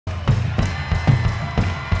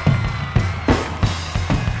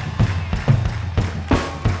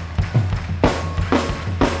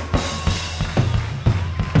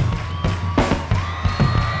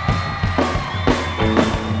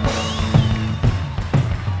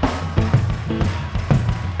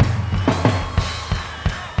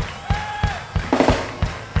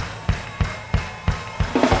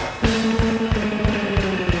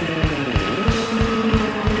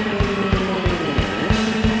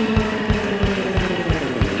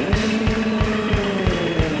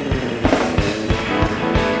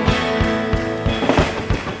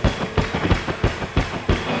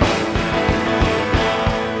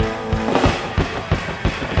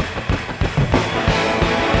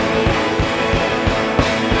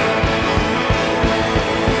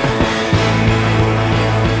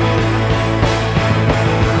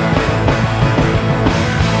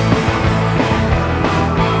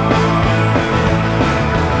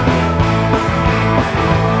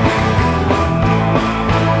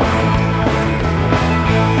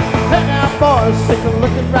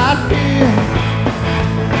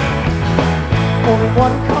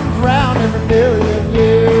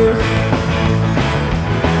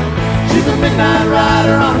midnight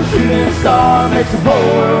rider on a shooting star makes the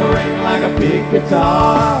whole world ring like a big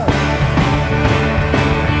guitar.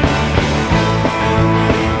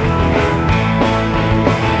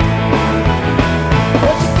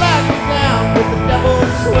 Well, she flagged me down with the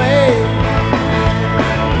devil's sway.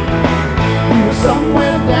 We were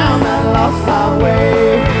somewhere down that lost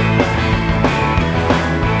highway.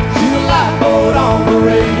 She's a lifeboat on the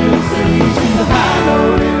raging sea. She's a high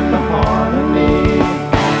note in the harmony.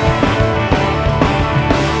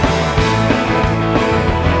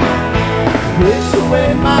 Wish away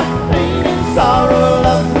my pain and sorrow,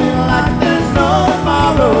 loves me like there's no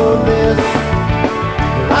tomorrow. This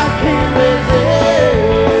I can't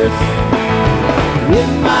resist.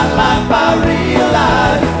 In my life I realize